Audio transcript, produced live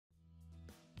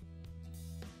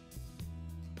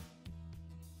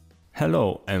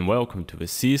Hello and welcome to the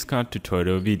CSCART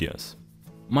tutorial videos.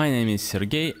 My name is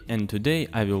Sergey and today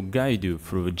I will guide you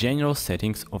through the general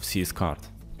settings of CSCART.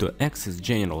 To access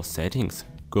general settings,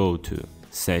 go to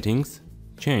Settings,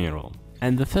 General.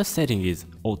 And the first setting is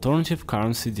Alternative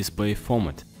Currency Display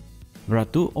Format. There are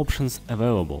two options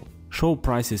available: Show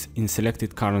prices in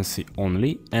selected currency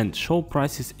only and Show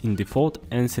prices in default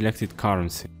and selected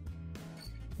currency.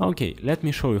 Okay, let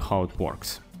me show you how it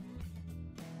works.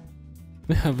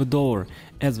 We have the dollar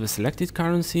as the selected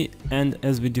currency and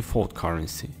as the default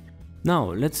currency.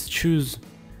 Now let's choose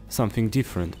something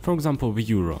different, for example the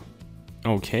euro.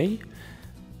 Okay,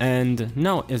 and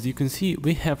now as you can see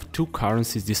we have two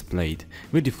currencies displayed: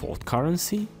 the default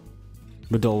currency,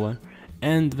 the dollar,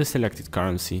 and the selected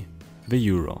currency, the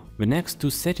euro. The next two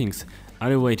settings are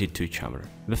related to each other.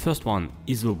 The first one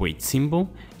is the weight symbol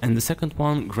and the second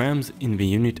one grams in the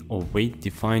unit of weight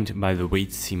defined by the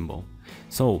weight symbol.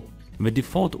 So the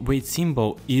default weight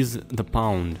symbol is the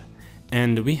pound,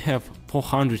 and we have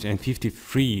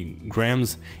 453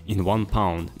 grams in 1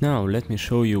 pound. Now let me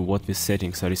show you what these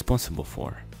settings are responsible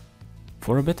for.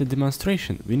 For a better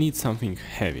demonstration we need something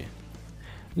heavy.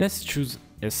 Let's choose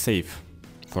a safe,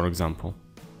 for example.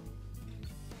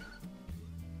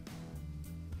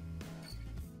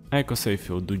 EcoSafe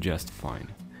will do just fine.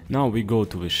 Now we go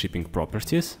to the shipping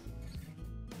properties,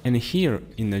 and here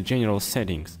in the general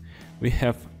settings we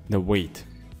have the weight.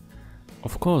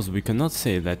 Of course we cannot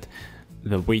say that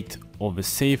the weight of the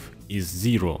safe is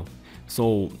 0,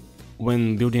 so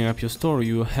when building up your store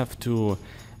you have to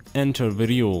enter the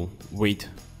real weight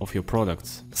of your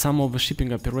products. Some of the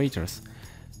shipping operators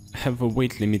have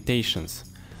weight limitations.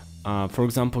 For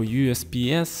example,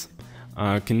 USPS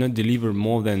cannot deliver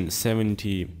more than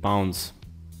 70 pounds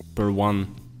per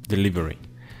one delivery,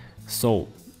 so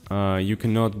you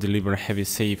cannot deliver a heavy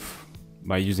safe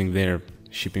by using their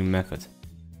shipping method.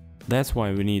 That's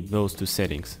why we need those two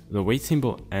settings, the weight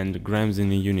symbol and grams in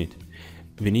a unit.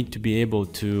 We need to be able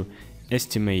to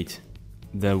estimate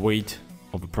the weight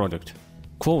of a product.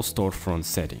 Close storefront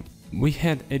setting. We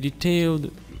had a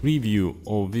detailed review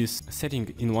of this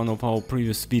setting in one of our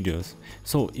previous videos,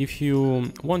 so if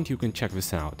you want you can check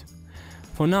this out.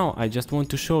 For now I just want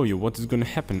to show you what is gonna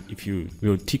happen if you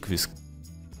will tick this.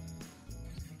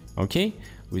 Okay,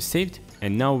 we saved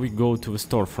and now we go to the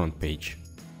storefront page.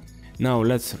 Now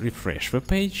let's refresh the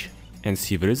page and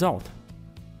see the result.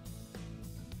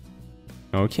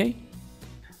 Okay,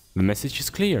 the message is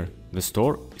clear, the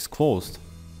store is closed.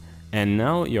 And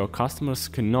now your customers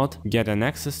cannot get an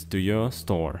access to your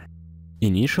store.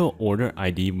 Initial order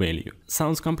ID value.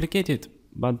 Sounds complicated,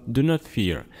 but do not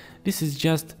fear. This is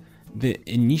just the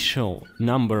initial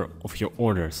number of your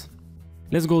orders.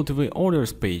 Let's go to the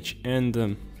orders page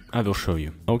and I will show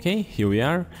you. Okay, here we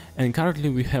are, and currently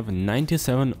we have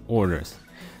 97 orders.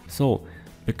 So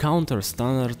the counter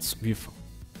starts with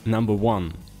number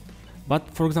 1. But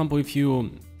for example, if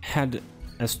you had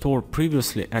a store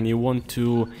previously and you want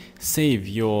to save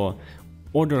your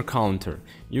order counter,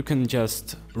 you can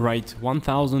just write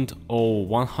 1000 or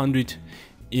 100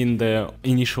 in the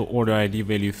initial order ID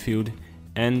value field,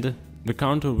 and the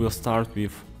counter will start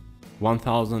with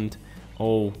 1000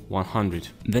 or 100.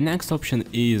 The next option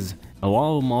is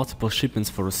allow multiple shipments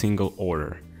for a single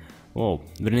order. Well,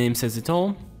 the name says it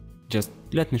all. Just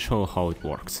let me show how it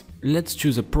works. Let's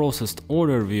choose a processed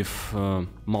order with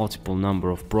multiple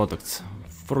number of products.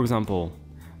 For example,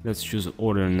 let's choose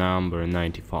order number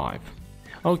 95.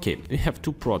 Okay, we have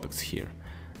two products here,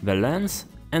 the lens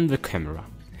and the camera.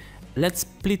 Let's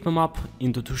split them up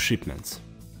into two shipments.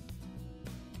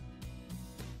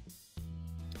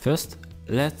 First,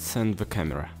 let's send the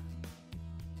camera.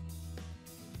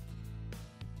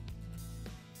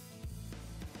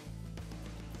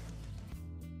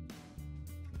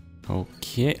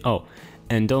 Okay, oh,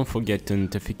 and don't forget to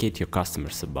notify your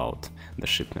customers about the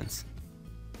shipments.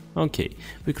 Okay,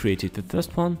 we created the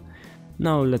first one,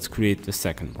 now let's create the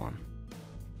second one.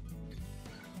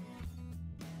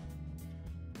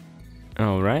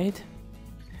 Alright,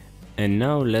 and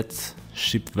now let's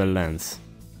ship the lens.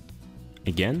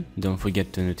 Again, don't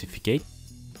forget to notify.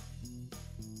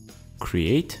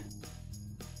 Create.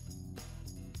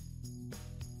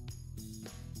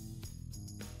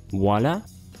 Voila!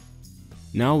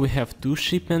 Now we have two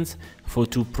shipments for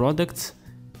two products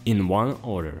in one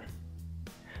order.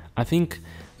 I think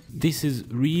this is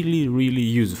really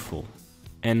useful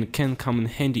and can come in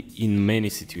handy in many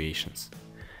situations.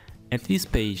 At this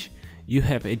page you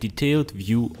have a detailed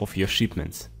view of your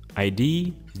shipments,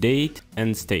 ID, date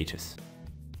and status.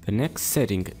 The next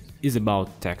setting is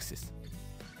about taxes.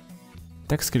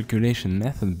 Tax calculation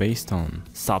method based on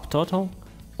subtotal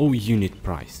or unit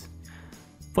price.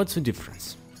 What's the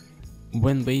difference?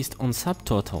 When based on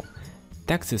subtotal,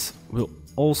 taxes will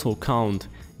also count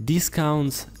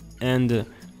discounts and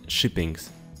shippings.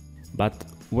 But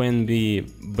when we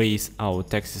base our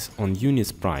taxes on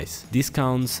units price,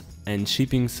 discounts and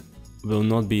shippings will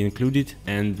not be included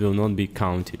and will not be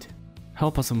counted.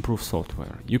 Help us improve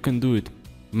software. You can do it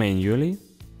manually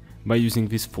by using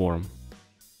this form.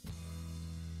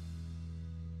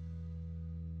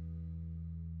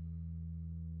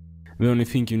 The only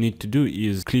thing you need to do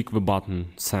is click the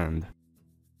button Send.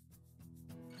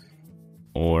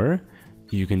 Or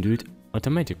you can do it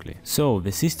automatically. So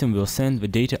the system will send the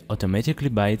data automatically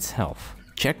by itself.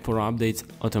 Check for updates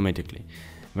automatically.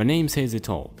 The name says it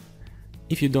all.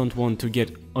 If you don't want to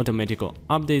get automatic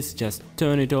updates, just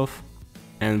turn it off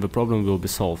and the problem will be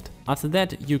solved. After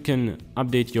that, you can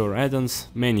update your add-ons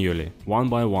manually, one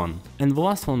by one. And the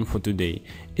last one for today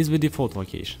is the default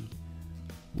location.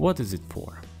 What is it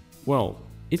for? Well,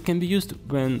 it can be used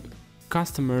when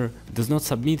customer does not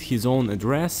submit his own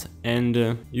address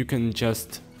and you can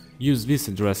just use this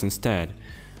address instead.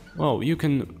 Well, you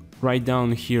can write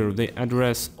down here the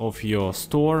address of your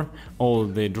store or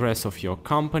the address of your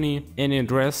company, any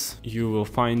address you will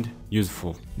find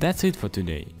useful. That's it for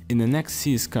today. In the next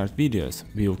CS card videos,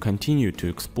 we will continue to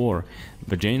explore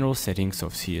the general settings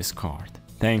of CS card.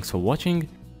 Thanks for watching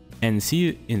and see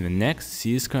you in the next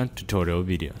CS card tutorial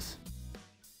videos.